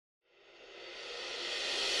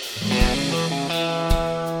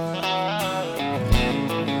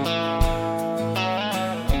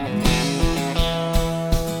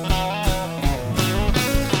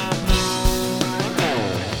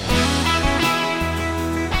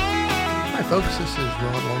folks. This is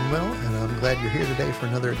Ron Longwell, and I'm glad you're here today for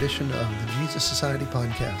another edition of the Jesus Society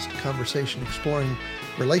podcast, a conversation exploring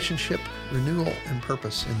relationship, renewal, and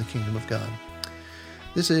purpose in the kingdom of God.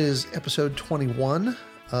 This is episode 21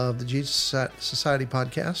 of the Jesus Society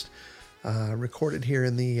podcast, recorded here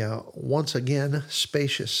in the once again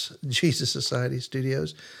spacious Jesus Society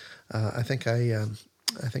studios. I think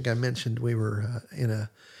I mentioned we were in a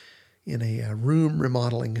room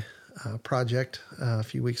remodeling project a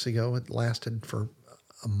few weeks ago. It lasted for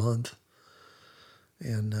a month,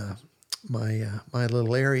 and my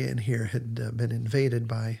little area in here had been invaded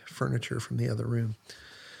by furniture from the other room.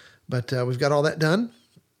 But we've got all that done,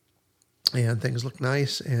 and things look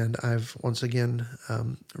nice. And I've once again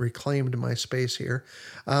reclaimed my space here.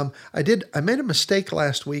 I made a mistake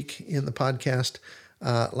last week in the podcast.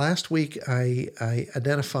 Last week I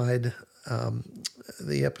identified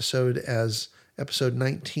the episode as episode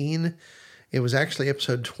 19. It was actually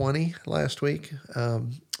episode 20 last week.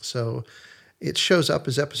 So it shows up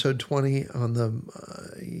as episode 20 on when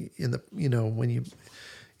you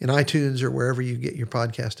in iTunes or wherever you get your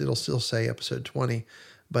podcast, it'll still say episode 20.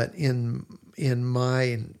 But in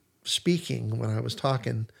my speaking when I was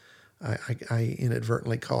talking, I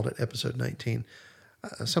inadvertently called it episode 19.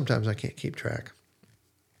 Sometimes I can't keep track.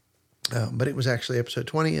 But it was actually episode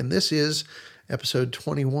 20, and this is episode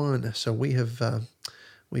 21. So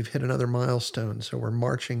we've hit another milestone. So we're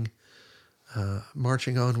marching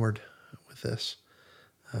onward with this,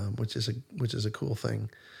 which is a cool thing.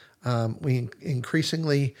 We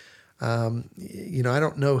increasingly, I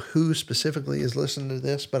don't know who specifically is listening to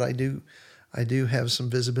this, but I do have some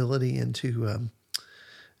visibility into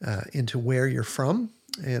where you're from,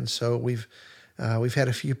 and so we've had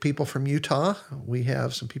a few people from Utah. We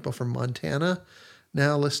have some people from Montana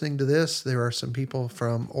now listening to this. There are some people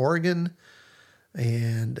from Oregon,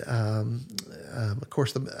 and of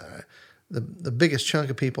course the biggest chunk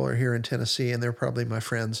of people are here in Tennessee, and they're probably my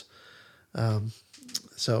friends.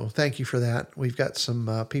 So thank you for that. We've got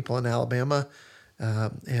some people in Alabama,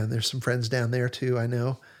 and there's some friends down there too, I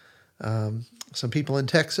know. Some people in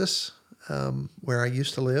Texas, where I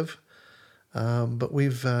used to live. But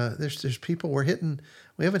we've there's people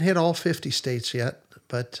we haven't hit all 50 states yet,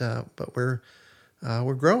 but we're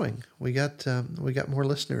growing. We got more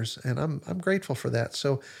listeners, and I'm grateful for that.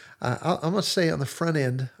 So I'm gonna say on the front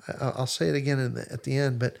end, I'll say it again at the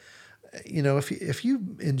end. But if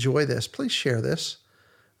you enjoy this, please share this.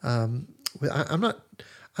 I'm not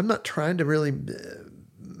trying to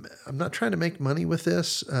make money with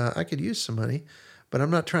this. I could use some money, but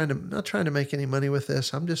I'm not trying to make any money with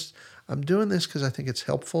this. I'm doing this because I think it's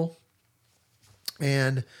helpful,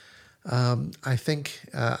 and I think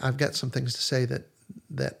I've got some things to say that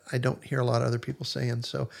I don't hear a lot of other people saying.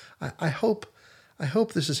 So I hope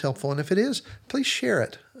this is helpful, and if it is, please share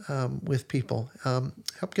it with people.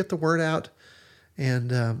 Help get the word out,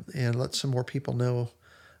 and let some more people know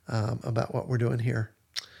about what we're doing here.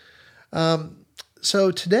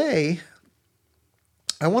 So today,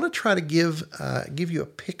 I want to try to give you a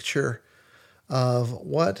picture of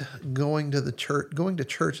what going to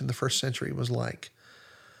church in the first century was like,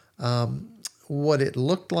 what it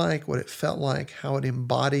looked like, what it felt like, how it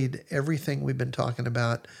embodied everything we've been talking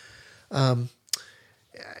about.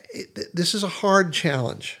 This is a hard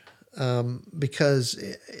challenge because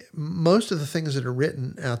most of the things that are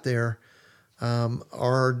written out there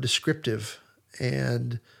are descriptive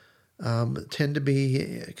and tend to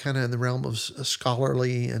be kind of in the realm of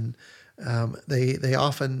scholarly, and they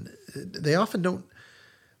often don't.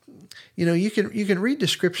 You can read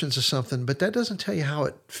descriptions of something, but that doesn't tell you how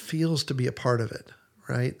it feels to be a part of it,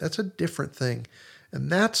 right? That's a different thing,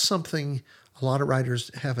 and that's something a lot of writers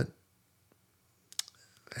haven't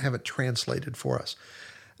translated for us.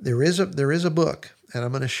 There is a book, and I'm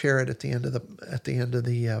going to share it at the end of the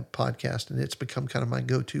podcast, and it's become kind of my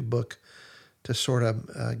go-to book to sort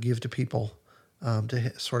of give to people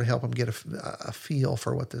to sort of help them get a feel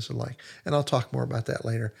for what this is like. And I'll talk more about that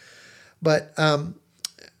later. But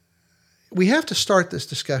we have to start this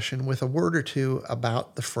discussion with a word or two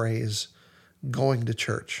about the phrase going to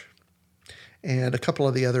church and a couple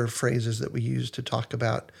of the other phrases that we use to talk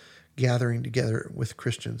about gathering together with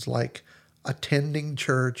Christians, like attending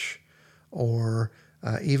church, or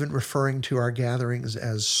even referring to our gatherings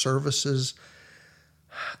as services.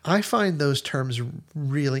 I find those terms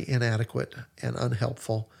really inadequate and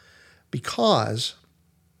unhelpful, because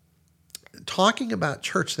talking about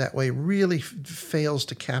church that way really fails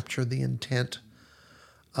to capture the intent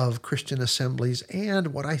of Christian assemblies and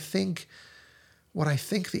what I think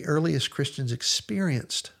the earliest Christians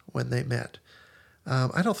experienced when they met.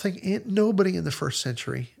 I don't think nobody in the first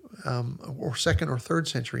century or second or third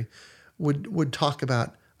century would talk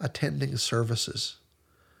about attending services,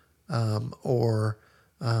 or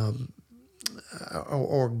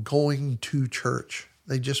going to church.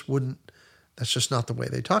 They just wouldn't. That's just not the way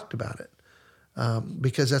they talked about it,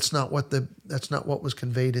 because that's not what was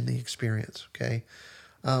conveyed in the experience. Okay,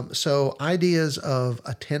 so ideas of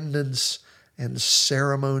attendance and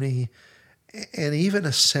ceremony and even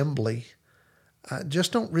assembly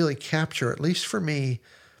just don't really capture, at least for me,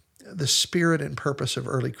 the spirit and purpose of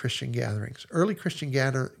early Christian gatherings. Early Christian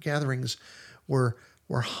gatherings were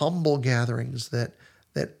humble gatherings that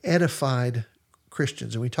edified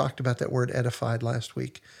Christians, and we talked about that word edified last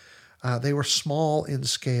week. They were small in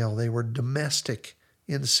scale. They were domestic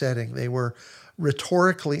in setting. They were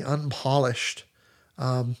rhetorically unpolished,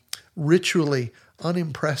 ritually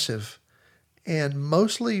unimpressive, and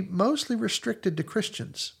mostly restricted to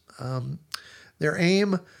Christians. Their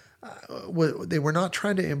aim, they were not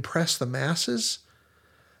trying to impress the masses,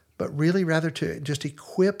 but really rather to just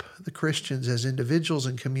equip the Christians as individuals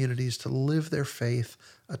and communities to live their faith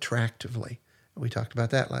attractively. We talked about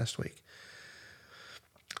that last week.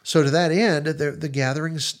 So to that end, the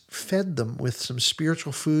gatherings fed them with some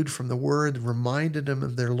spiritual food from the Word, reminded them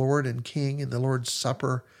of their Lord and King in the Lord's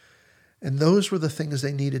Supper, and those were the things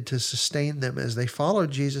they needed to sustain them as they followed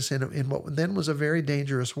Jesus in what then was a very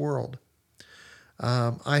dangerous world.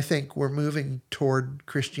 I think we're moving toward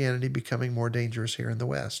Christianity becoming more dangerous here in the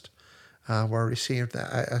West. We're already seeing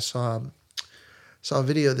that. I saw a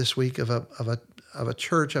video this week of a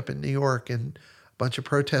church up in New York, and a bunch of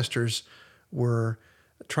protesters were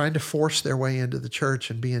trying to force their way into the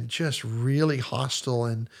church and being just really hostile,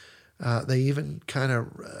 and they even kind of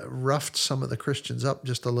roughed some of the Christians up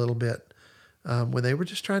just a little bit when they were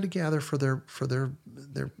just trying to gather for their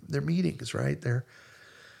meetings, right?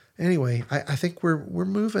 Anyway, I think we're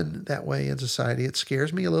moving that way in society. It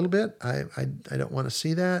scares me a little bit. I don't want to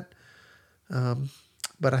see that,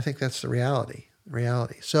 but I think that's the reality.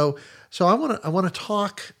 So I want to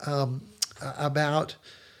talk about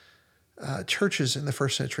churches in the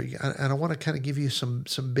first century, and I want to kind of give you some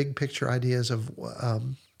big picture ideas of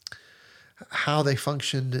how they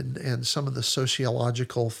functioned and some of the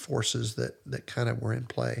sociological forces that kind of were in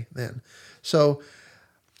play then. So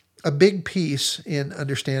a big piece in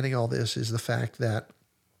understanding all this is the fact that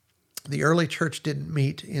the early church didn't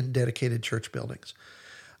meet in dedicated church buildings.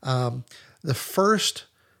 For the first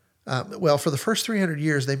 300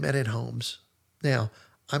 years, they met in homes. Now,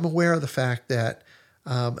 I'm aware of the fact that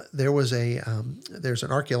there's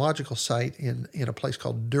an archaeological site in a place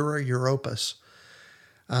called Dura Europos,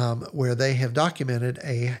 where they have documented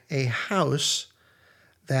a house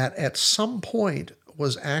that at some point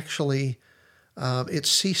was actually it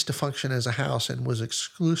ceased to function as a house and was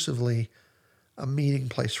exclusively a meeting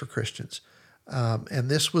place for Christians. And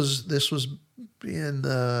this was in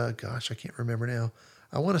the, I can't remember now.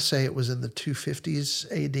 I want to say it was in the 250s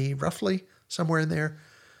AD, roughly, somewhere in there.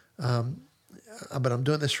 But I'm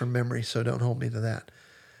doing this from memory, so don't hold me to that.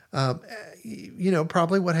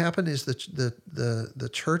 Probably what happened is the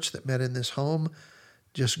church that met in this home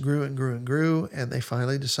just grew and grew and grew, and they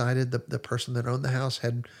finally decided the person that owned the house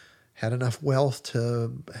had enough wealth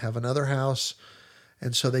to have another house,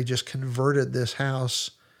 and so they just converted this house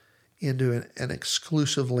into an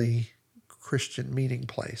exclusively Christian meeting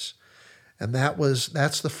place. And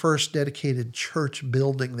that's the first dedicated church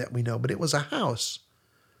building that we know, but it was a house,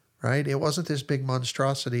 right? It wasn't this big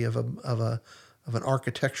monstrosity of an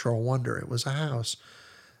architectural wonder. It was a house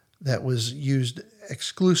that was used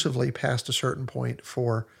exclusively past a certain point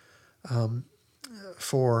for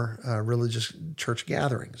religious church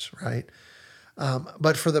gatherings, right?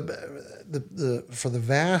 But for the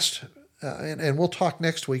vast, and we'll talk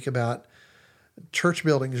next week about church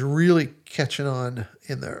buildings really catching on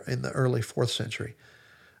in the early 4th century.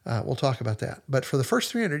 We'll talk about that. But for the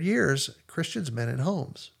first 300 years, Christians met in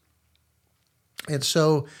homes. And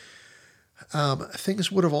so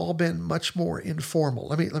things would have all been much more informal.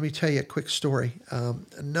 Let me tell you a quick story.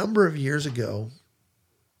 A number of years ago,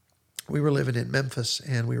 we were living in Memphis,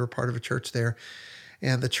 and we were part of a church there.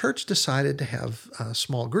 And the church decided to have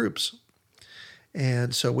small groups.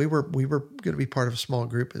 And so we were going to be part of a small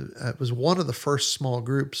group. It was one of the first small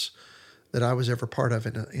groups that I was ever part of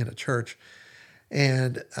in a church.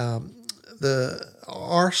 And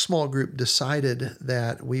our small group decided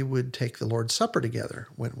that we would take the Lord's Supper together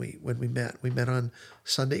when we met. We met on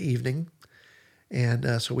Sunday evening,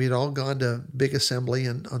 and so we had all gone to big assembly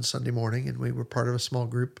on Sunday morning, and we were part of a small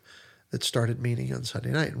group that started meeting on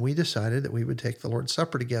Sunday night. And we decided that we would take the Lord's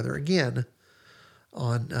Supper together again,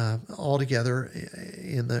 all together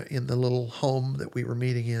in the little home that we were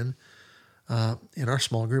meeting in in our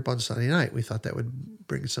small group on Sunday night. We thought that would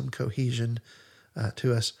bring some cohesion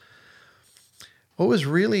to us. What was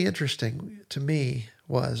really interesting to me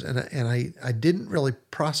was, and I didn't really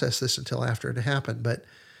process this until after it happened, but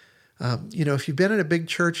if you've been in a big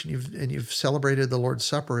church and you've celebrated the Lord's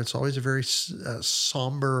Supper, it's always a very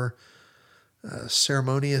somber,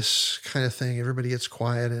 ceremonious kind of thing. Everybody gets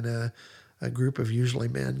quiet, and a group of usually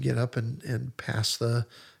men get up and pass the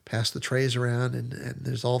trays around, and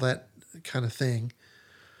there's all that kind of thing.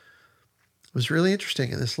 It was really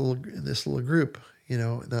interesting in this little group,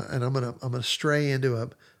 and I'm gonna stray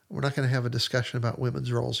into we're not going to have a discussion about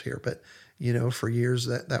women's roles here, but for years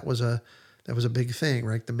that was a big thing,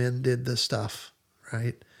 right? The men did the stuff,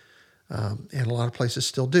 right? And a lot of places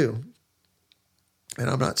still do. And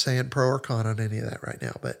I'm not saying pro or con on any of that right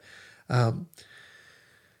now, but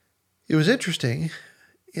it was interesting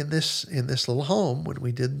in this little home when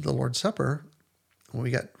we did the Lord's Supper, when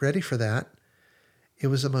we got ready for that. It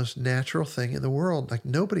was the most natural thing in the world. Like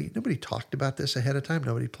nobody talked about this ahead of time.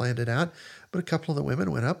 Nobody planned it out. But a couple of the women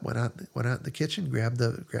went out in the kitchen, grabbed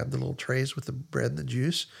the little trays with the bread and the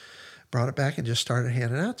juice, brought it back, and just started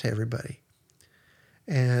handing out to everybody.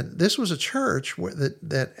 And this was a church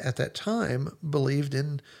that at that time believed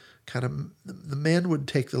in kind of the men would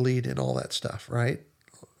take the lead in all that stuff, right?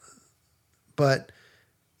 But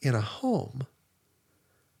in a home,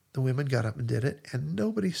 the women got up and did it, and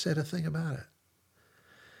nobody said a thing about it.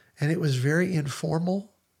 And it was very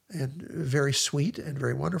informal and very sweet and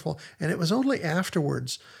very wonderful. And it was only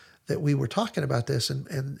afterwards that we were talking about this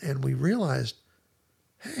and we realized,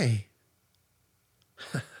 hey,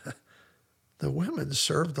 the women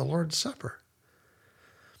served the Lord's Supper.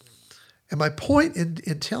 And my point in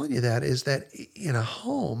telling you that is that in a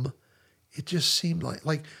home, it just seemed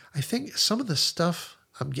like I think some of the stuff,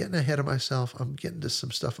 I'm getting ahead of myself. I'm getting to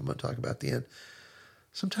some stuff I'm going to talk about at the end.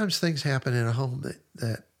 Sometimes things happen in a home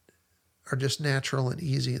that are just natural and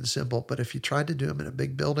easy and simple. But if you tried to do them in a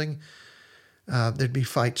big building, there'd be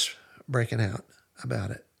fights breaking out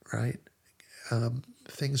about it, right?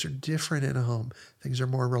 Things are different in a home. Things are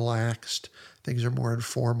more relaxed. Things are more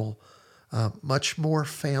informal, much more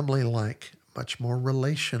family-like, much more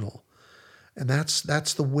relational. And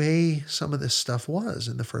that's the way some of this stuff was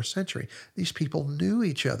in the first century. These people knew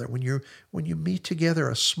each other. When you meet together,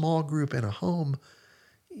 a small group in a home,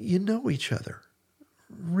 you know each other.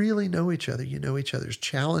 Really know each other. You know each other's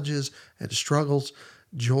challenges and struggles,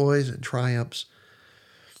 joys and triumphs.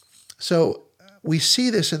 So we see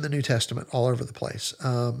this in the New Testament all over the place,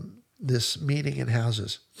 this meeting in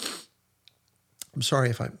houses. I'm sorry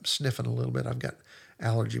if I'm sniffing a little bit. I've got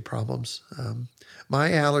allergy problems. My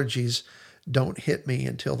allergies don't hit me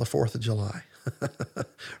until the 4th of July.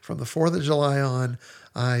 From the 4th of July on,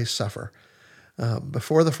 I suffer.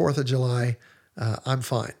 Before the 4th of July, I'm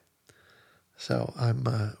fine. So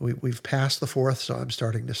we've passed the 4th, so I'm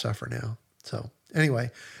starting to suffer now. So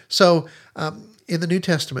anyway, in the New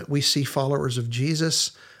Testament, we see followers of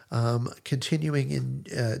Jesus continuing in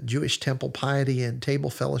Jewish temple piety and table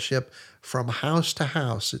fellowship from house to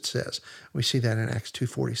house, it says. We see that in Acts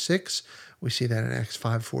 2:46. We see that in Acts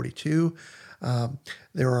 5:42.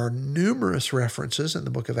 There are numerous references in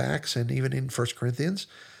the book of Acts and even in 1 Corinthians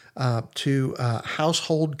to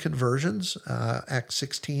household conversions, Acts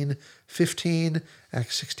 16:15,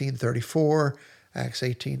 Acts 16:34, Acts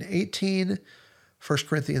 18:18, 1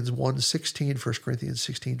 Corinthians 1:16, 1 Corinthians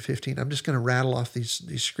 16:15. I'm just going to rattle off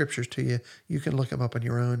these scriptures to you. You can look them up on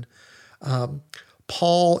your own.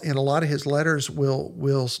 Paul, in a lot of his letters,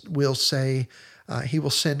 will say he will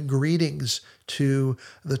send greetings to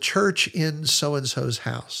the church in so-and-so's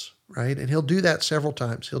house, right? And he'll do that several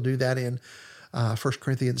times. He'll do that in 1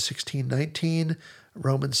 Corinthians 16:19,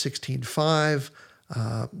 Romans 16:5,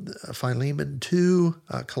 Philemon 2,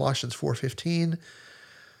 Colossians 4:15.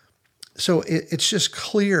 So it's just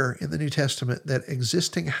clear in the New Testament that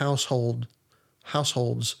existing households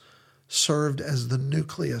served as the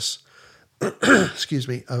nucleus,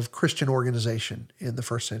 of Christian organization in the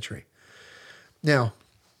first century. Now,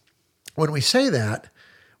 when we say that,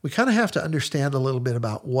 we kind of have to understand a little bit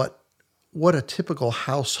about what a typical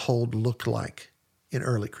household looked like in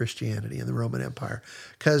early Christianity in the Roman Empire,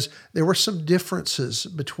 because there were some differences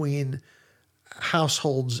between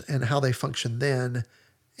households and how they functioned then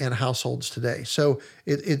and households today. So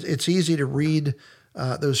it's easy to read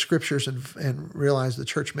those scriptures and realize the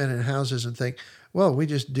church met in houses and think, well, we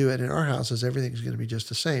just do it in our houses. Everything's going to be just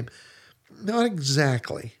the same. Not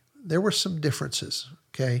exactly. There were some differences.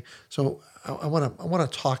 Okay, so I want to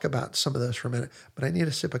talk about some of those for a minute, but I need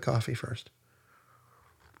a sip of coffee first.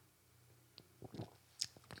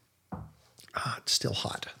 It's still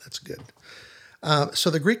hot. That's good. So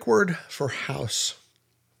the Greek word for house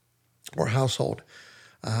or household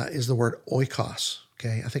is the word oikos.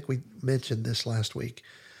 Okay, I think we mentioned this last week.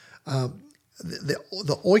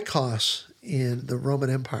 The oikos in the Roman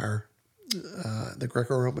Empire, the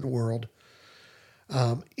Greco-Roman world,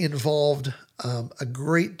 involved a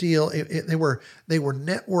great deal. They were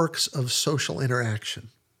networks of social interaction.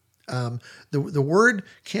 The word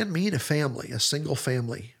can mean a family, a single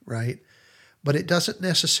family, right? But it doesn't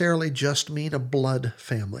necessarily just mean a blood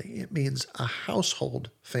family. It means a household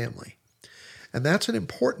family. And that's an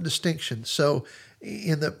important distinction. So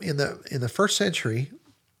in the first century,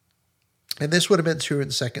 and this would have been true in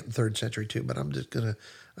the second and third century too, but I'm just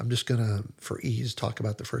gonna for ease talk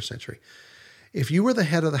about the first century. If you were the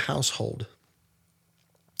head of the household,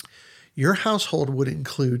 your household would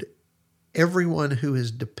include everyone who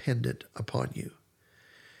is dependent upon you,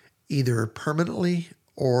 either permanently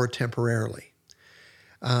or temporarily.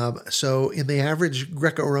 So in the average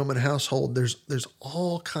Greco-Roman household, there's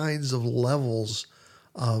all kinds of levels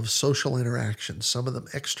of social interaction, some of them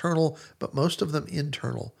external, but most of them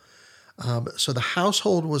internal. So the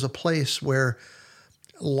household was a place where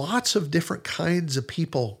lots of different kinds of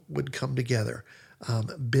people would come together.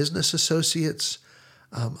 Business associates,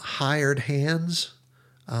 hired hands,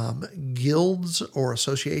 guilds or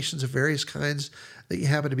associations of various kinds that you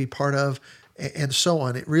happen to be part of, and so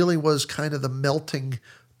on. It really was kind of the melting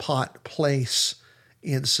pot place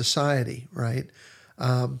in society, right?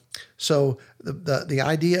 So the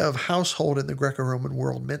idea of household in the Greco-Roman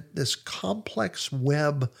world meant this complex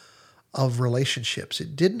web of relationships.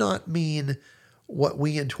 It did not mean what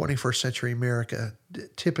we in 21st century America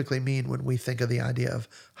typically mean when we think of the idea of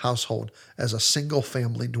household as a single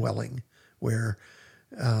family dwelling where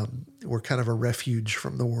we're kind of a refuge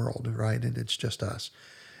from the world, right? And it's just us.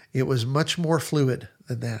 It was much more fluid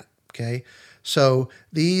than that, okay? So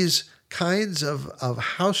these kinds of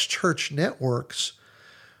house church networks,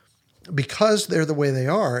 because they're the way they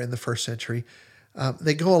are in the first century,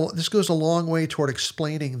 this goes a long way toward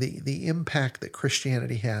explaining the impact that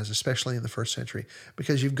Christianity has, especially in the first century,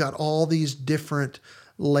 because you've got all these different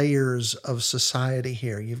layers of society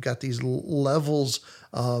here. You've got these levels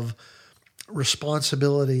of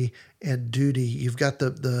responsibility and duty. You've got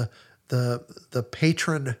the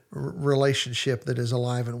patron relationship that is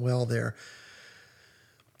alive and well there.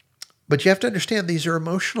 But you have to understand these are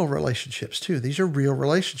emotional relationships too. These are real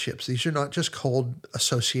relationships. These are not just cold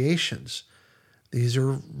associations. These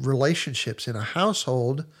are relationships in a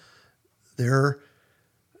household. They're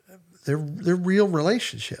real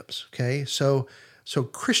relationships. Okay, so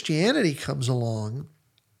Christianity comes along,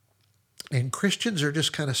 and Christians are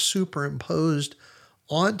just kind of superimposed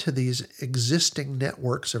onto these existing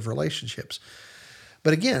networks of relationships.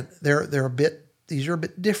 But again, these are a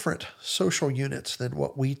bit different social units than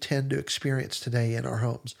what we tend to experience today in our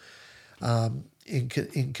homes.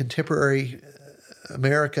 In contemporary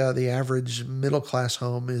America, the average middle-class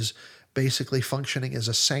home is basically functioning as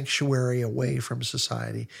a sanctuary away from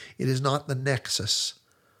society. It is not the nexus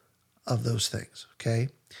of those things, okay?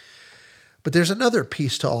 But there's another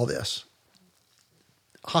piece to all this.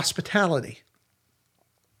 Hospitality.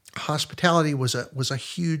 Hospitality was a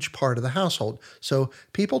huge part of the household. So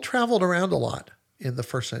people traveled around a lot in the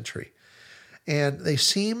first century, and they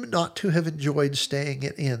seem not to have enjoyed staying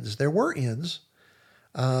at inns. There were inns.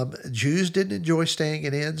 Jews didn't enjoy staying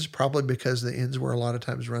at inns, probably because the inns were a lot of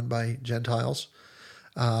times run by Gentiles.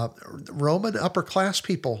 Roman upper class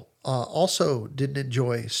people also didn't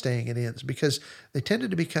enjoy staying at inns because they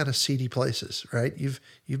tended to be kind of seedy places, right?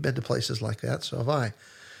 You've been to places like that, so have I.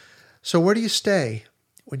 So where do you stay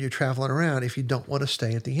when you're traveling around if you don't want to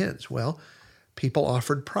stay at the inns? Well, people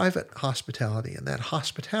offered private hospitality, and that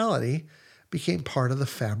hospitality became part of the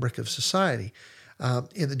fabric of society.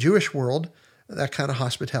 In the Jewish world, that kind of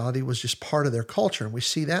hospitality was just part of their culture. And we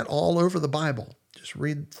see that all over the Bible. Just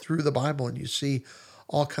read through the Bible and you see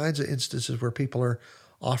all kinds of instances where people are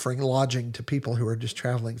offering lodging to people who are just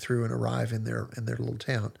traveling through and arrive in their little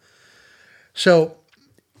town. So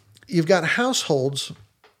you've got households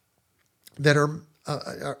that are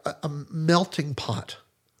a melting pot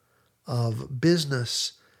of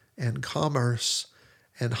business and commerce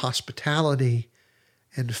and hospitality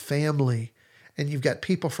and family. And you've got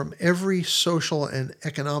people from every social and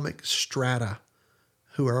economic strata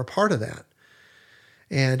who are a part of that.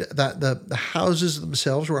 And that the houses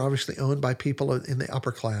themselves were obviously owned by people in the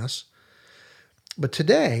upper class. But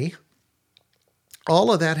today,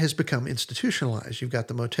 all of that has become institutionalized. You've got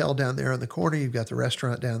the motel down there on the corner. You've got the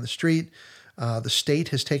restaurant down the street. The state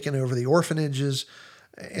has taken over the orphanages.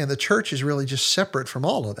 And the church is really just separate from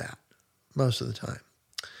all of that most of the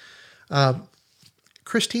time.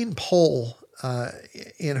 Christine Pohl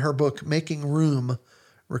in her book, Making Room,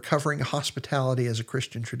 Recovering Hospitality as a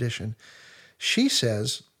Christian Tradition, she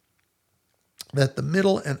says that the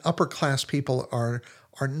middle and upper class people are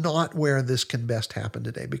not where this can best happen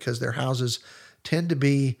today because their houses tend to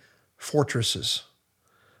be fortresses.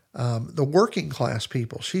 The working class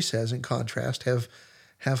people, she says, in contrast,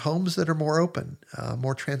 have homes that are more open,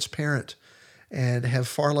 more transparent, and have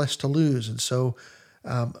far less to lose. And so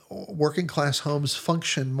working class homes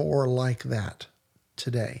function more like that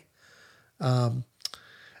today.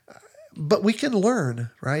 But we can learn,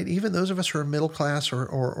 right? Even those of us who are middle class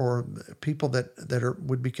or people that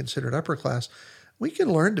would be considered upper class, we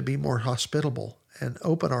can learn to be more hospitable and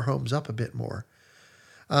open our homes up a bit more.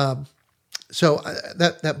 So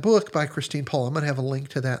that book by Christine Pohl, I'm going to have a link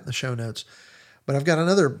to that in the show notes. But I've got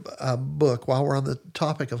another book. While we're on the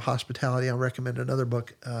topic of hospitality, I'll recommend another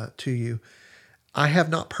book to you. I have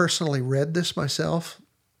not personally read this myself,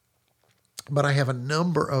 but I have a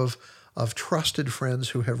number of trusted friends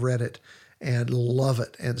who have read it and love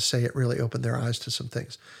it and say it really opened their eyes to some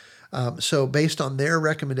things. So based on their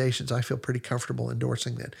recommendations, I feel pretty comfortable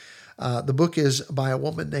endorsing that. The book is by a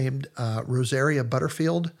woman named Rosaria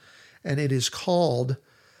Butterfield, and it is called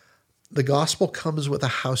The Gospel Comes with a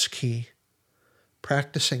House Key,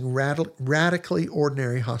 Practicing Radically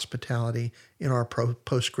Ordinary Hospitality in Our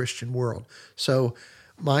Post-Christian World. So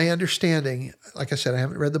my understanding, like I said, I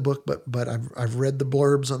haven't read the book, but I've read the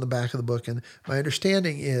blurbs on the back of the book, and my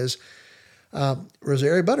understanding is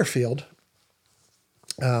Rosaria Butterfield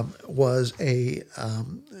was a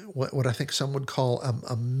what I think some would call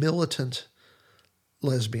a militant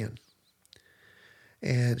lesbian,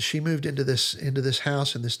 and she moved into this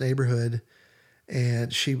house in this neighborhood,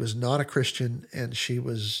 and she was not a Christian, and she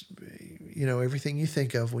was, everything you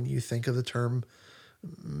think of when you think of the term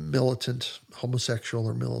militant homosexual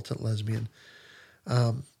or militant lesbian.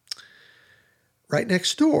 Right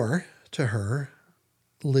next door to her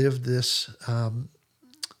lived this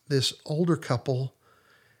older couple.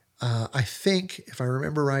 I think, if I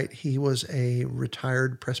remember right, he was a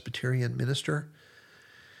retired Presbyterian minister.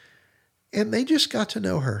 And they just got to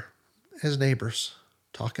know her as neighbors,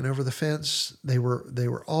 talking over the fence. They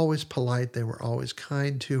were always polite. They were always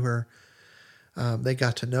kind to her. They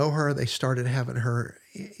got to know her. They started having her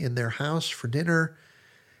in their house for dinner.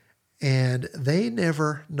 And they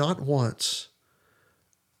never, not once,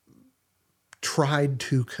 tried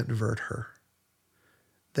to convert her.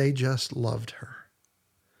 They just loved her.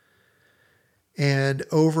 And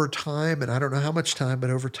over time, and I don't know how much time, but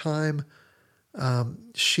over time,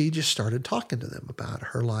 she just started talking to them about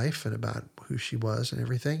her life and about who she was and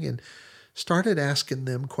everything, and started asking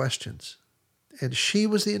them questions. And she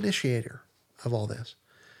was the initiator of all this.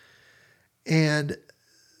 And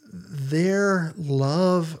their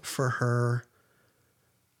love for her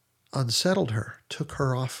unsettled her, took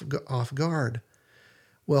her off guard.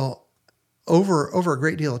 Well, over a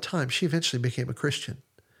great deal of time, she eventually became a Christian.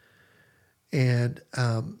 And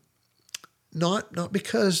not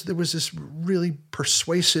because there was this really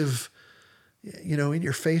persuasive, in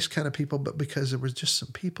your face kind of people, but because there was just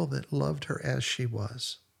some people that loved her as she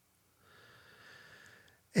was.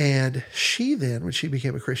 And she then, when she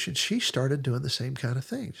became a Christian, she started doing the same kind of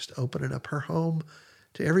thing, just opening up her home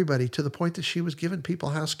to everybody, to the point that she was giving people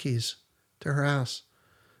house keys to her house,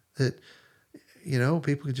 that,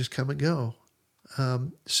 people could just come and go.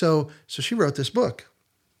 So she wrote this book,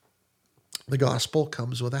 The Gospel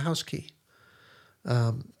Comes with a House Key,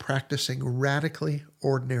 Practicing Radically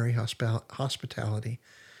Ordinary Hospitality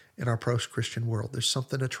in Our Post-Christian World. There's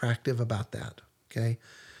something attractive about that, okay?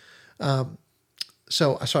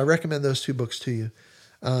 So I recommend those two books to you.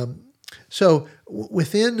 So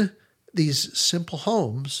within these simple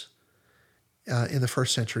homes in the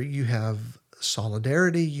first century, you have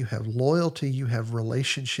solidarity, you have loyalty, you have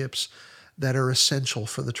relationships that are essential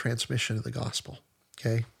for the transmission of the gospel,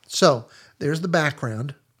 okay? So there's the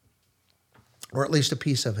background, or at least a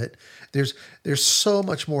piece of it. There's so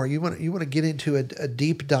much more. You want to get into a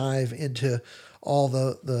deep dive into all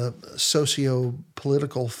the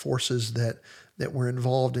socio-political forces that were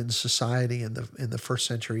involved in society in the first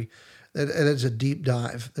century. It is a deep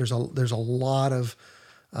dive. There's a lot of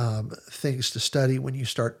things to study when you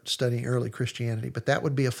start studying early Christianity, but that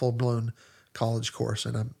would be a full-blown college course,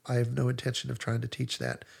 and I have no intention of trying to teach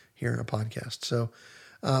that here in a podcast. So,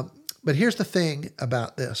 but here's the thing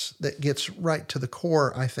about this that gets right to the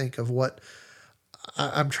core, I think, of what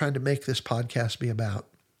I'm trying to make this podcast be about.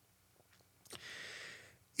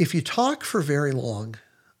 If you talk for very long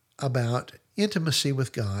about intimacy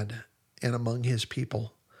with God and among His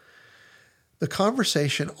people, the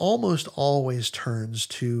conversation almost always turns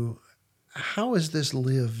to, how is this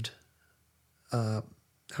lived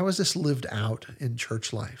lived out in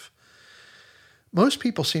church life? Most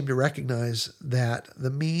people seem to recognize that the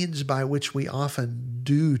means by which we often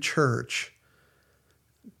do church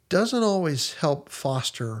doesn't always help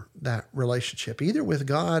foster that relationship, either with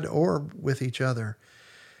God or with each other,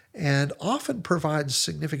 and often provides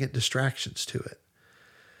significant distractions to it.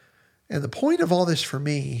 And the point of all this for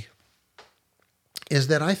me is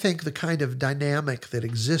that I think the kind of dynamic that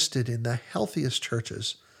existed in the healthiest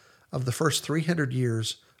churches of the first 300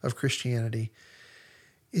 years of Christianity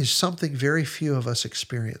is something very few of us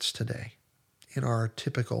experience today in our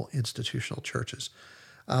typical institutional churches.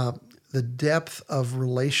 The depth of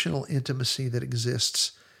relational intimacy that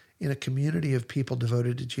exists in a community of people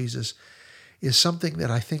devoted to Jesus is something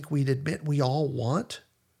that I think we'd admit we all want,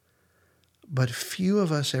 but few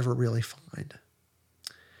of us ever really find.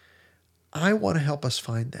 I want to help us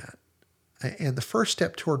find that. And the first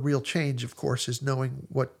step toward real change, of course, is knowing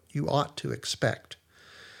what you ought to expect.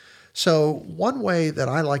 So one way that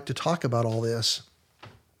I like to talk about all this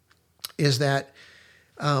is that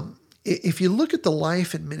if you look at the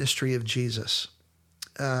life and ministry of Jesus,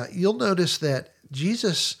 you'll notice that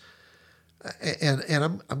Jesus, and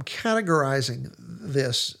I'm categorizing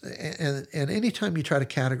this, and anytime you try to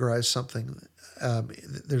categorize something,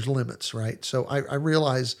 there's limits, right? So I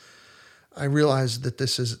realize that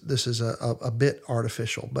this is a bit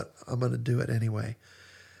artificial, but I'm going to do it anyway.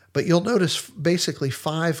 But you'll notice basically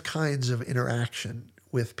 5 kinds of interaction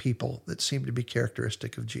with people that seem to be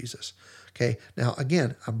characteristic of Jesus. Okay, now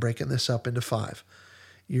again, I'm breaking this up into 5.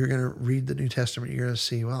 You're going to read the New Testament, you're going to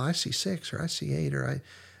see, well, I see 6, or I see 8, or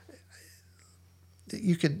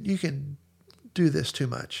you can do this too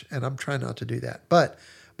much, and I'm trying not to do that. But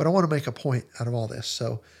I want to make a point out of all this.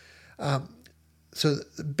 So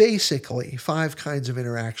basically, 5 kinds of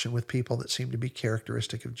interaction with people that seem to be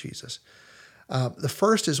characteristic of Jesus. The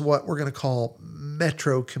first is what we're going to call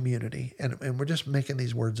metro community, and we're just making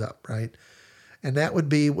these words up, right? And that would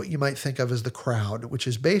be what you might think of as the crowd, which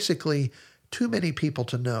is basically too many people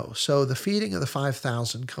to know. So the feeding of the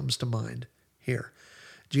 5,000 comes to mind here.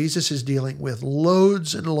 Jesus is dealing with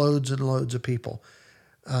loads and loads and loads of people.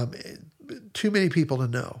 Too many people to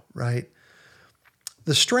know, right?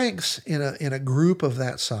 The strengths in a group of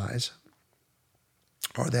that size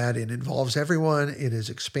are that it involves everyone, it is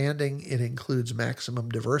expanding, it includes maximum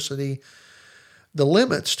diversity. The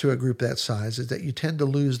limits to a group that size is that you tend to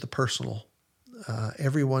lose the personal.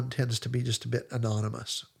 Everyone tends to be just a bit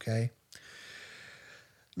anonymous, okay?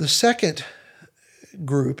 The second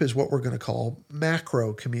group is what we're going to call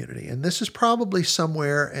macro community. And this is probably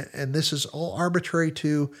somewhere, and this is all arbitrary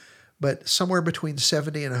too, but somewhere between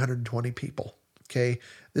 70 and 120 people, okay?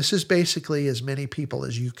 This is basically as many people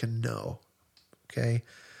as you can know, okay?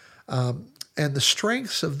 And the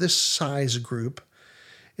strengths of this size group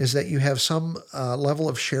is that you have some level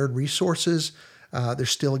of shared resources. There's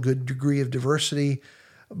still a good degree of diversity,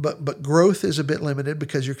 but growth is a bit limited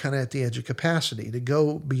because you're kind of at the edge of capacity. To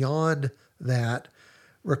go beyond that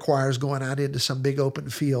requires going out into some big open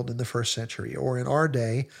field in the first century, or in our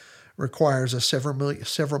day, requires a several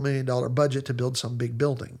million dollar budget to build some big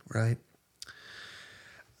building, right?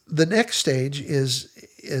 The next stage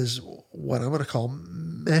is what I'm going to call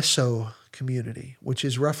meso community, which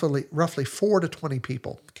is roughly 4 to 20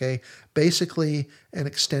 people, okay? Basically an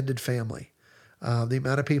extended family. The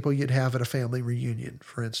amount of people you'd have at a family reunion,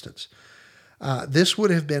 for instance. This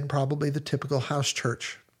would have been probably the typical house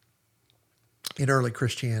church in early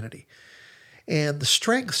Christianity. And the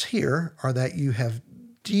strengths here are that you have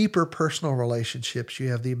deeper personal relationships, you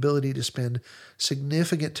have the ability to spend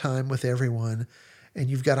significant time with everyone, and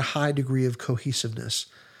you've got a high degree of cohesiveness.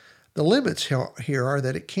 The limits here are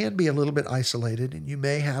that it can be a little bit isolated, and you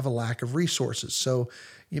may have a lack of resources. So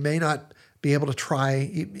you may not be able to try,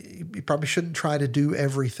 you probably shouldn't try to do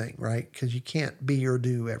everything, right? Because you can't be or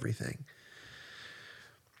do everything.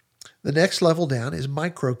 The next level down is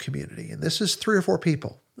micro community, and this is 3 or 4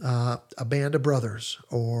 people, a band of brothers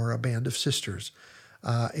or a band of sisters.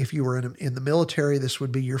 If you were in the military, this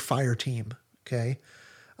would be your fire team, okay?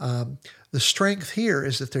 The strength here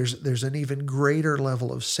is that there's an even greater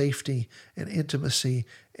level of safety and intimacy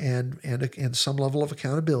and some level of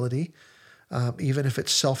accountability, even if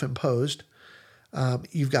it's self-imposed.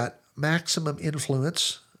 You've got maximum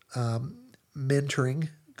influence, mentoring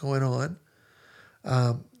going on.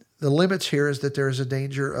 The limits here is that there is a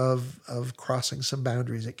danger of crossing some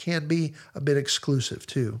boundaries. It can be a bit exclusive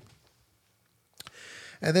too.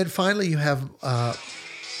 And then finally you have,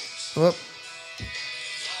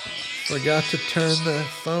 forgot to turn the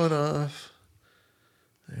phone off.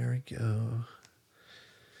 There we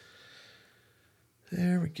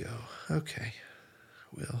go. Okay.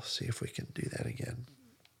 We'll see if we can do that again.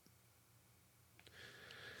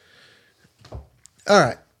 All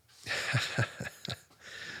right.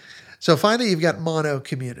 So finally, you've got mono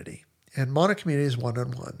community, and mono community is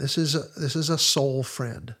one-on-one. This is a soul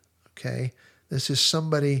friend. Okay, this is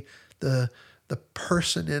somebody, the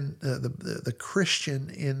person in the Christian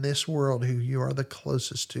in this world who you are the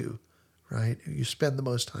closest to, right? Who you spend the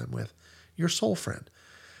most time with, your soul friend.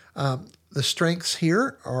 The strengths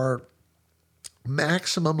here are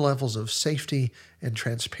maximum levels of safety and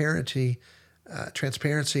transparency.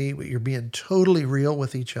 You're being totally real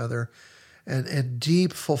with each other, and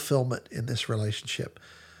deep fulfillment in this relationship.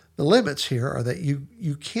 The limits here are that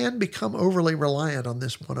you can become overly reliant on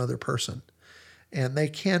this one other person, and they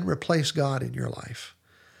can replace God in your life.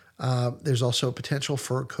 There's also a potential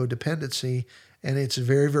for codependency, and it's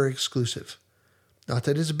very, very exclusive. Not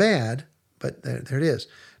that it's bad, but there it is.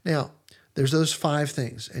 Now, there's those 5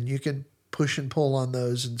 things, and you can push and pull on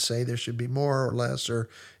those and say there should be more or less, or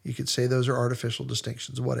you could say those are artificial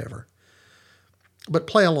distinctions, whatever. But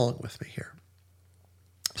play along with me here.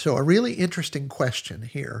 So a really interesting question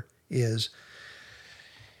here is,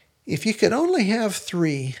 if you could only have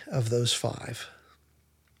 3 of those 5,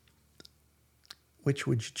 which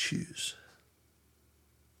would you choose?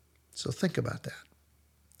 So think about that.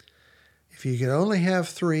 If you could only have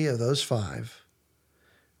 3 of those 5,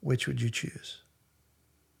 which would you choose?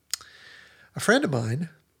 A friend of mine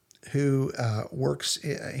who works,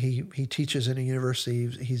 he teaches in a university.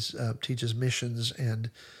 He teaches missions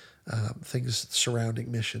and things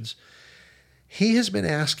surrounding missions. He has been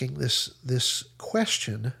asking this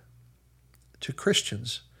question to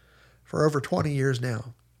Christians for over 20 years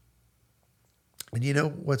now. And you know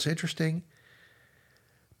what's interesting?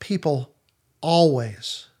 People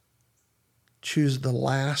always choose the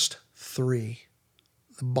last 3,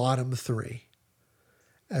 the bottom 3,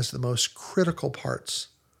 as the most critical parts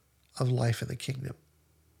of life in the kingdom.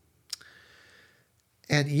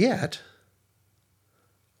 And yet,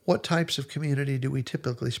 what types of community do we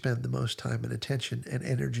typically spend the most time and attention and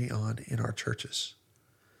energy on in our churches?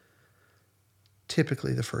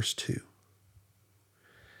 Typically the first 2.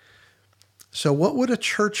 So what would a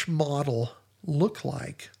church model look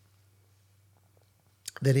like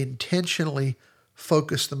that intentionally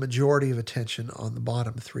focused the majority of attention on the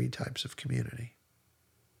bottom 3 types of community?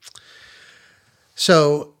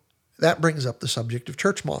 So that brings up the subject of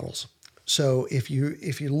church models. So if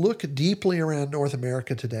you look deeply around North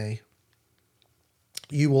America today,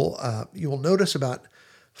 you will notice about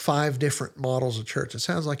 5 different models of church. It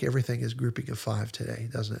sounds like everything is grouping of 5 today,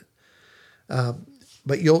 doesn't it?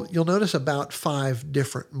 But you'll notice about 5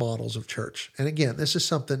 different models of church. And again, this is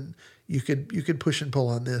something you could push and pull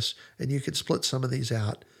on this, and you could split some of these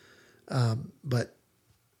out. But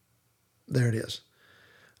there it is.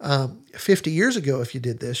 50 years ago, if you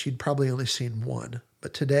did this, you'd probably only seen 1.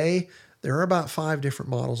 But today, there are about 5 different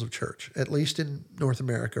models of church, at least in North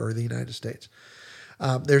America or the United States.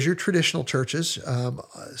 There's your traditional churches,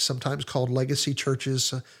 sometimes called legacy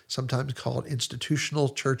churches, sometimes called institutional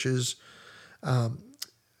churches.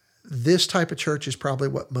 This type of church is probably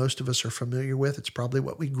what most of us are familiar with. It's probably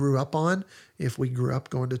what we grew up on if we grew up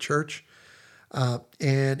going to church.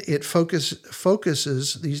 And it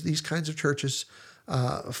focuses, these kinds of churches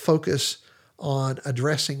focus on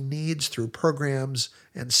addressing needs through programs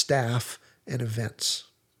and staff and events.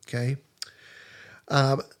 Okay.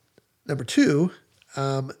 Number 2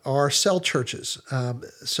 are cell churches.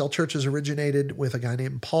 Cell churches originated with a guy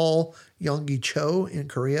named Paul Yonggi Cho in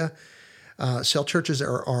Korea. Cell churches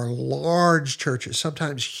are large churches,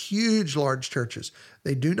 sometimes huge, large churches.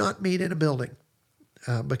 They do not meet in a building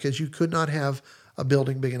because you could not have a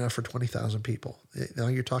building big enough for 20,000 people. Now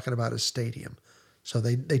you're talking about a stadium. So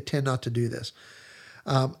they tend not to do this.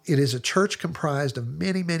 It is a church comprised of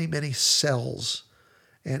many, many, many cells,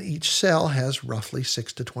 and each cell has roughly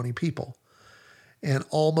 6 to 20 people. And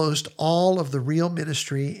almost all of the real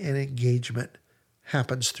ministry and engagement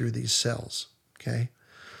happens through these cells. Okay.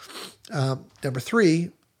 Number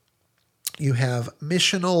 3, you have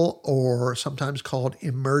missional, or sometimes called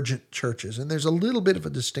emergent churches. And there's a little bit of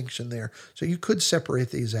a distinction there. So you could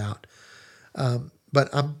separate these out. But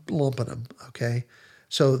I'm lumping them, okay?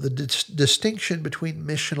 So the distinction between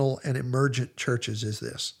missional and emergent churches is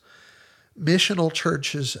this. Missional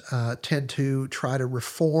churches tend to try to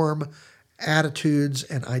reform attitudes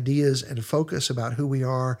and ideas and focus about who we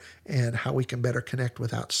are and how we can better connect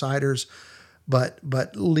with outsiders, but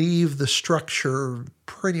leave the structure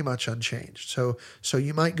pretty much unchanged. So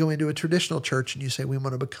you might go into a traditional church and you say, we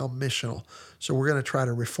want to become missional. So we're going to try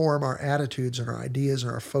to reform our attitudes and our ideas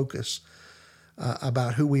and our focus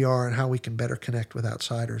about who we are and how we can better connect with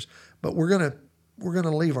outsiders. But we're going to to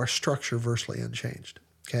leave our structure virtually unchanged.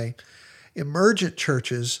 Okay, emergent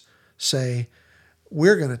churches say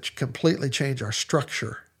we're going to completely change our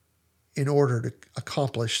structure in order to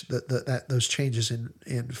accomplish those changes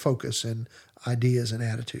in focus and ideas and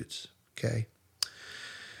attitudes. Okay.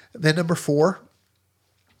 Then number 4,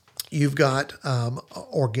 you've got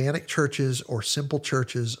organic churches or simple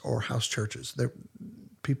churches or house churches.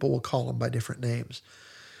 People will call them by different names.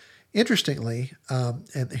 Interestingly,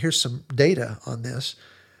 and here's some data on this,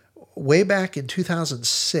 way back in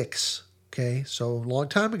 2006, okay, so a long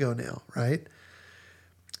time ago now, right?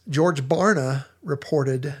 George Barna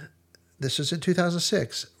reported, this is in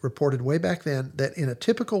 2006, reported way back then that in a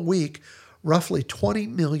typical week, roughly 20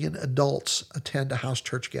 million adults attend a house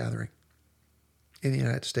church gathering in the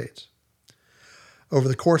United States. Over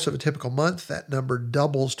the course of a typical month, that number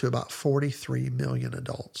doubles to about 43 million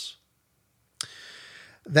adults.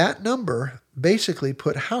 That number basically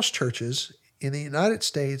put house churches in the United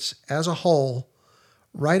States as a whole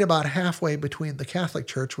right about halfway between the Catholic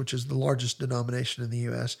Church, which is the largest denomination in the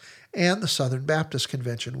U.S., and the Southern Baptist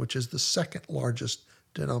Convention, which is the second largest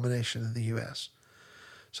denomination in the U.S.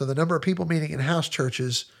 So the number of people meeting in house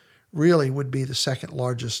churches really would be the second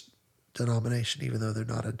largest denomination, even though they're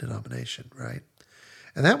not a denomination, right?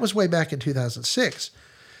 And that was way back in 2006.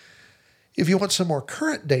 If you want some more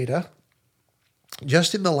current data,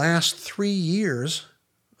 just in the last 3 years,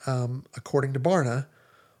 according to Barna,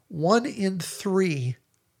 1 in 3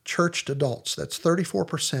 churched adults, that's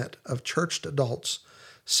 34% of churched adults,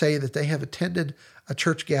 say that they have attended a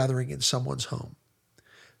church gathering in someone's home.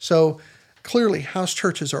 So clearly, house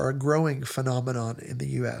churches are a growing phenomenon in the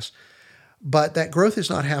U.S., but that growth is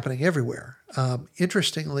not happening everywhere.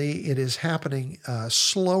 Interestingly, it is happening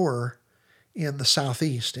slower in the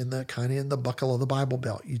Southeast, in the buckle of the Bible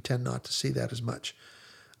Belt. You tend not to see that as much.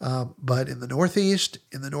 But in the Northeast,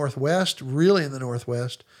 in the Northwest, really in the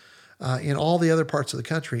Northwest, in all the other parts of the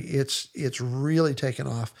country, it's really taken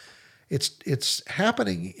off. It's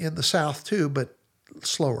happening in the South too, but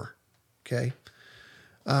slower. Okay.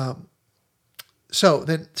 So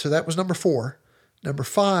that was number 4. Number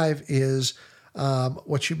 5 is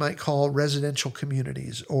what you might call residential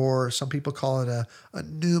communities, or some people call it a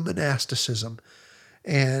new monasticism.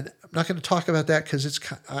 And I'm not going to talk about that because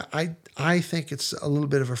I think it's a little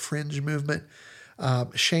bit of a fringe movement.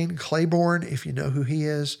 Shane Claiborne, if you know who he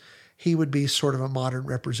is, he would be sort of a modern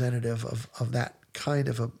representative of that kind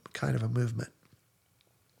of a movement.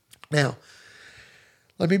 Now,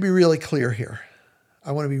 let me be really clear here.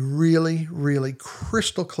 I want to be really, really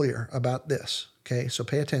crystal clear about this. Okay, so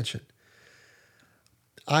pay attention.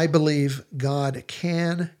 I believe God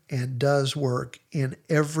can and does work in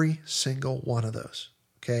every single one of those.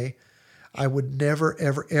 Okay, I would never,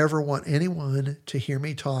 ever, ever want anyone to hear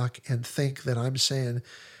me talk and think that I'm saying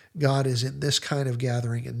God is in this kind of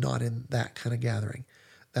gathering and not in that kind of gathering.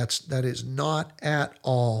 That is not at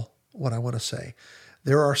all what I want to say.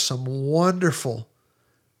 There are some wonderful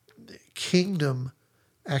kingdom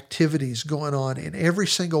activities going on in every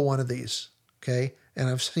single one of these. Okay, and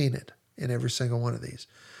I've seen it in every single one of these.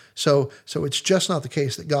 So it's just not the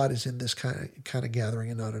case that God is in this kind of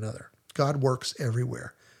gathering and not another. God works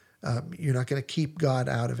everywhere. You're not going to keep God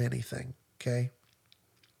out of anything. Okay.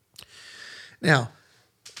 Now,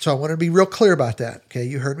 so I want to be real clear about that. Okay,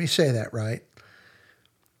 you heard me say that, right?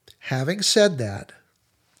 Having said that,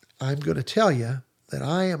 I'm going to tell you that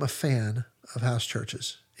I am a fan of house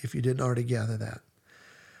churches, if you didn't already gather that.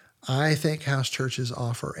 I think house churches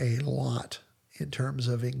offer a lot in terms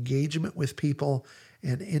of engagement with people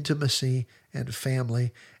and intimacy and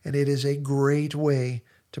family, and it is a great way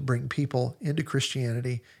to bring people into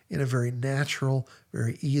Christianity in a very natural,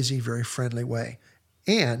 very easy, very friendly way.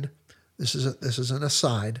 And this is an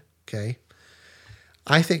aside, okay?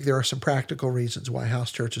 I think there are some practical reasons why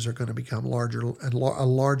house churches are going to become a larger and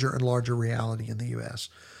larger reality in the U.S.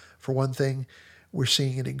 For one thing, we're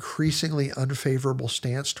seeing an increasingly unfavorable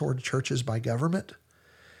stance toward churches by government.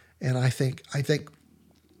 And I think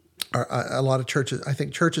a lot of churches, I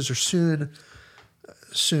think churches are soon,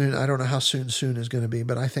 I don't know how soon is going to be,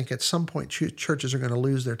 but I think at some point churches are going to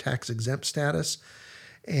lose their tax-exempt status.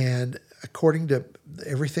 And according to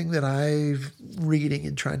everything that I'm reading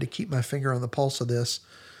and trying to keep my finger on the pulse of this,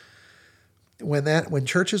 when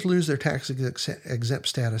churches lose their tax-exempt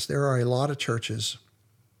status, there are a lot of churches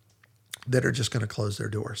that are just going to close their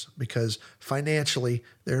doors because financially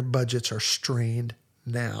their budgets are strained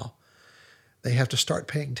now. They have to start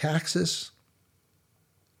paying taxes.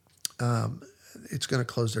 It's going to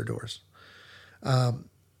close their doors.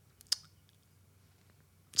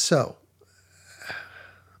 So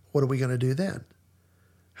what are we going to do then?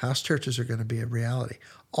 House churches are going to be a reality.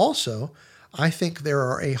 Also, I think there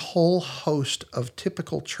are a whole host of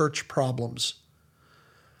typical church problems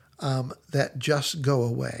that just go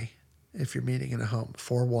away if you're meeting in a home.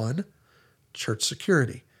 For one, church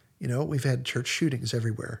security. We've had church shootings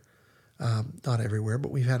everywhere. Not everywhere,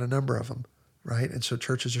 but we've had a number of them, right? And so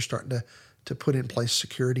churches are starting to put in place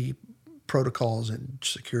security protocols and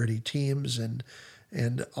security teams and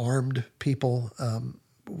armed people,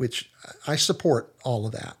 which I support all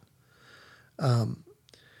of that.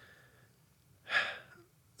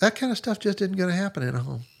 That kind of stuff just isn't going to happen in a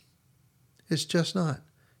home. It's just not.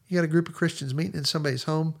 You got a group of Christians meeting in somebody's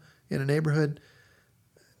home in a neighborhood.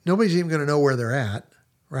 Nobody's even going to know where they're at,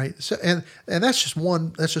 right? So, and that's just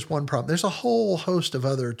one. That's just one problem. There's a whole host of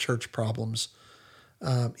other church problems,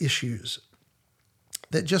 issues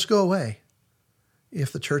that just go away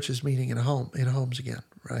if the church is meeting in homes again,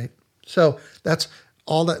 right? So that's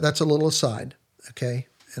all. That's a little aside, okay?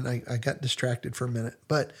 And I got distracted for a minute,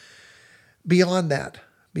 but beyond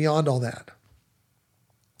all that,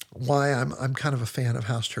 why I'm kind of a fan of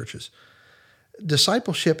house churches.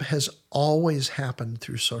 Discipleship has always happened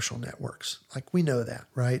through social networks. Like, we know that,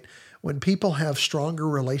 right? When people have stronger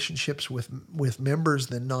relationships with members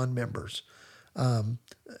than non-members,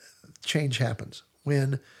 change happens.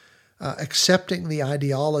 When accepting the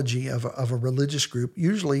ideology of a religious group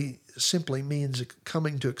usually simply means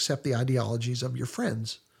coming to accept the ideologies of your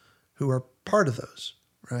friends who are part of those,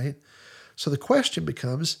 right? So the question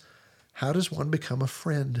becomes, how does one become a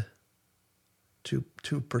friend to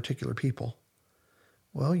particular people?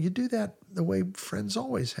 Well, you do that the way friends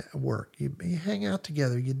always work. You hang out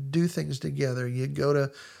together. You do things together. You go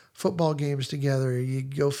to football games together. You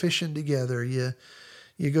go fishing together. You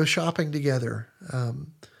go shopping together.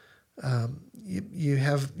 You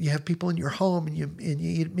have people in your home, and you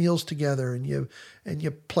eat meals together, and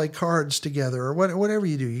you play cards together, or whatever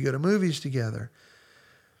you do. You go to movies together,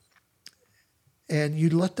 and you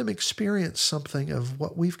let them experience something of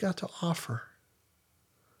what we've got to offer: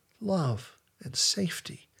 love and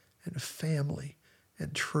safety and family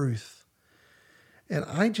and truth. And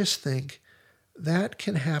I just think that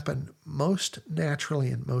can happen most naturally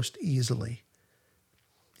and most easily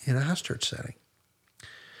in a house church setting.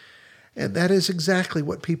 And that is exactly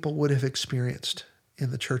what people would have experienced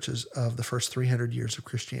in the churches of the first 300 years of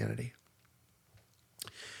Christianity.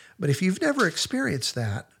 But if you've never experienced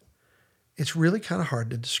that, it's really kind of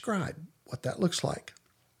hard to describe what that looks like.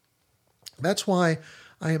 That's why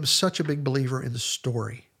I am such a big believer in the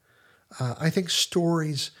story. I think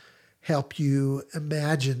stories help you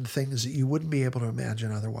imagine things that you wouldn't be able to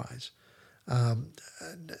imagine otherwise.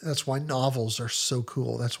 That's why novels are so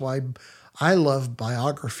cool. That's why I love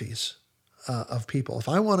biographies of people. If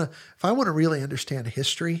I want to really understand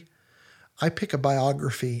history, I pick a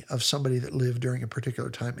biography of somebody that lived during a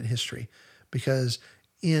particular time in history, because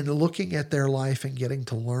in looking at their life and getting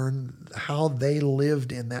to learn how they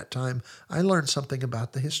lived in that time, I learned something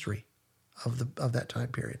about the history of that time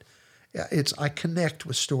period. Yeah, I connect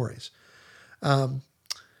with stories.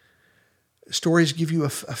 Stories give you a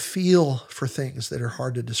feel for things that are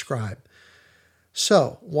hard to describe.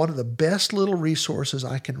 So one of the best little resources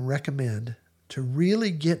I can recommend to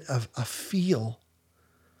really get a feel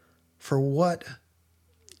for what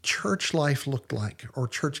church life looked like, or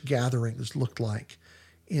church gatherings looked like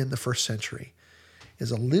in the first century, is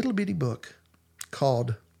a little bitty book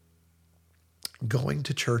called Going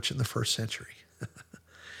to Church in the First Century.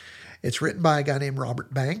 It's written by a guy named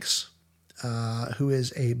Robert Banks, who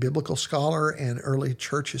is a biblical scholar and early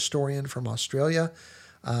church historian from Australia.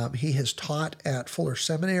 He has taught at Fuller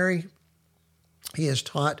Seminary. He has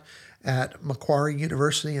taught at Macquarie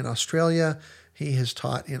University in Australia. He has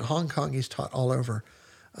taught in Hong Kong. He's taught all over.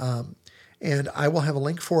 And I will have a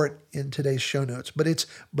link for it in today's show notes. But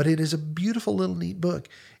it is a beautiful little neat book.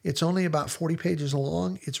 It's only about 40 pages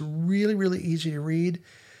long. It's really, really easy to read.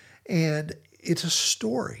 And it's a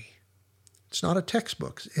story. It's not a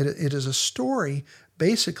textbook. It is a story,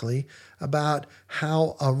 basically, about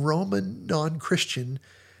how a Roman non-Christian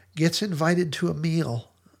gets invited to a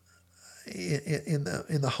meal in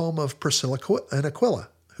the home of Priscilla and Aquila,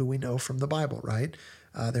 who we know from the Bible, right?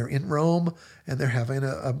 They're in Rome, and they're having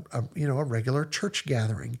a regular church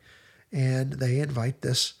gathering, and they invite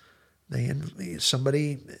this.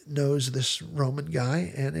 Somebody knows this Roman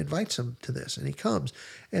guy and invites him to this, and he comes,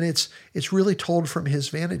 and it's really told from his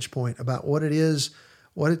vantage point about what it is,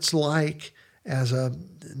 what it's like as a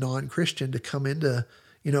non-Christian to come into,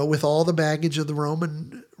 with all the baggage of the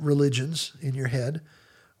Roman religions in your head.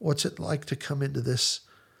 What's it like to come into this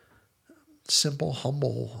simple,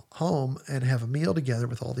 humble home and have a meal together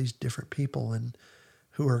with all these different people and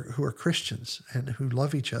who are Christians and who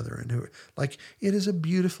love each other and who like it is a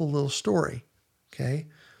beautiful little story. Okay,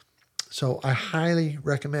 so I highly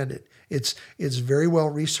recommend it. It's very well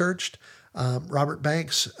researched. Robert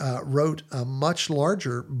Banks wrote a much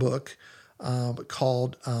larger book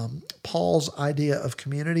called Paul's Idea of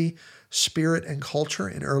Community, Spirit, and Culture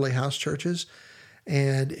in Early House Churches.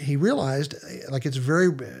 And he realized, like, it's very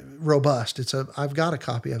robust. I've got a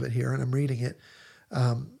copy of it here, and I'm reading it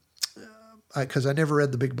because I never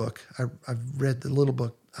read the big book. I've read the little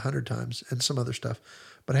book 100 times and some other stuff,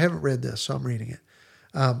 but I haven't read this, so I'm reading it.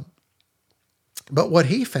 But what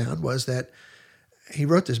he found was that he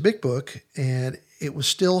wrote this big book, and it was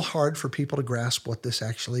still hard for people to grasp what this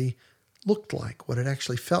actually looked like, what it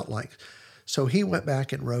actually felt like. So he went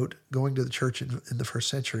back and wrote Going to the Church in the First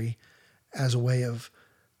Century as a way of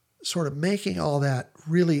sort of making all that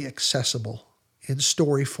really accessible in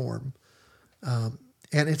story form. And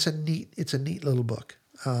it's a neat little book.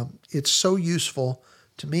 It's so useful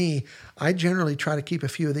to me. I generally try to keep a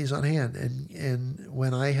few of these on hand. And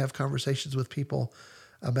when I have conversations with people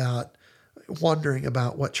about wondering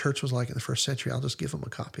about what church was like in the first century, I'll just give them a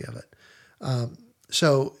copy of it.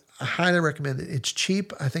 So I highly recommend it. It's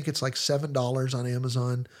cheap. I think it's like $7 on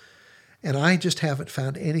Amazon. And I just haven't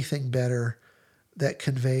found anything better that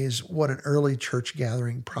conveys what an early church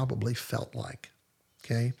gathering probably felt like.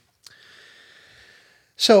 Okay.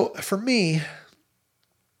 So for me,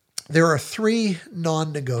 there are 3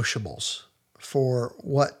 non-negotiables for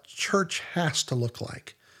what church has to look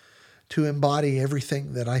like to embody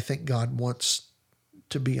everything that I think God wants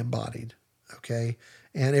to be embodied. Okay.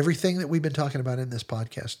 And everything that we've been talking about in this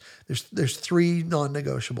podcast, there's 3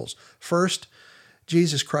 non-negotiables. First,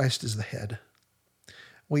 Jesus Christ is the head.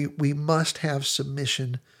 We must have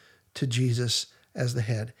submission to Jesus as the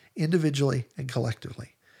head, individually and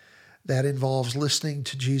collectively. That involves listening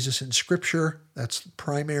to Jesus in Scripture. That's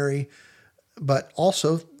primary, but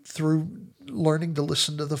also through learning to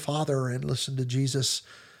listen to the Father and listen to Jesus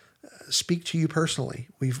speak to you personally.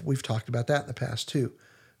 We've talked about that in the past too.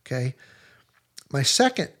 Okay. My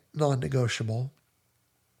second non-negotiable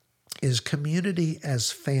is community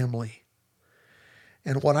as family.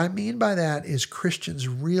 And what I mean by that is Christians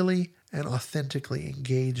really and authentically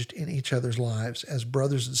engaged in each other's lives as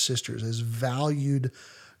brothers and sisters, as valued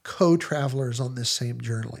co-travelers on this same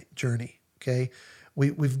journey. Okay.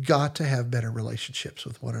 We've got to have better relationships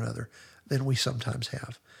with one another than we sometimes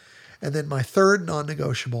have. And then my third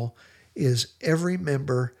non-negotiable is every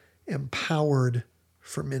member empowered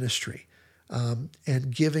for ministry.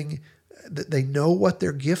 And giving, that they know what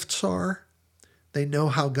their gifts are. They know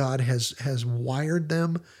how God has wired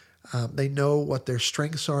them. They know what their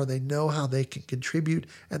strengths are. They know how they can contribute,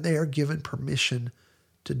 and they are given permission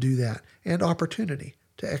to do that and opportunity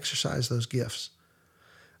to exercise those gifts.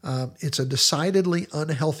 It's a decidedly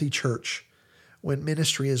unhealthy church when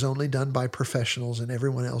ministry is only done by professionals and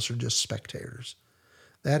everyone else are just spectators.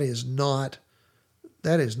 That is not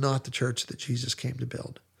the church that Jesus came to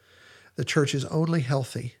build. The church is only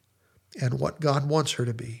healthy and what God wants her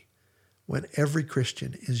to be when every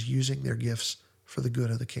Christian is using their gifts for the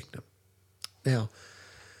good of the kingdom. Now,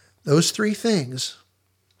 those 3 things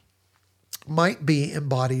might be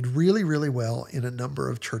embodied really, really well in a number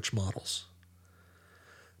of church models.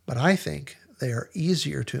 But I think they are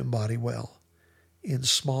easier to embody well in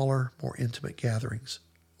smaller, more intimate gatherings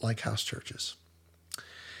like house churches.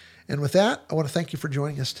 And with that, I want to thank you for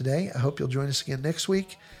joining us today. I hope you'll join us again next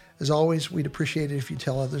week. As always, we'd appreciate it if you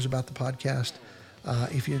tell others about the podcast.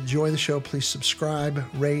 If you enjoy the show, please subscribe,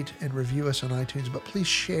 rate, and review us on iTunes. But please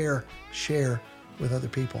share with other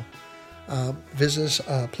people. Visit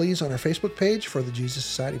us, please, on our Facebook page for the Jesus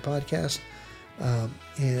Society podcast.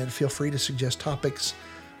 And feel free to suggest topics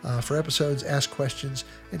for episodes, ask questions,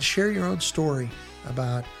 and share your own story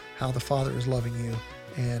about how the Father is loving you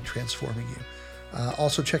and transforming you.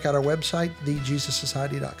 Also, check out our website,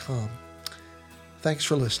 thejesussociety.com. Thanks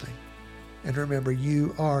for listening. And remember,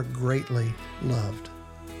 you are greatly loved.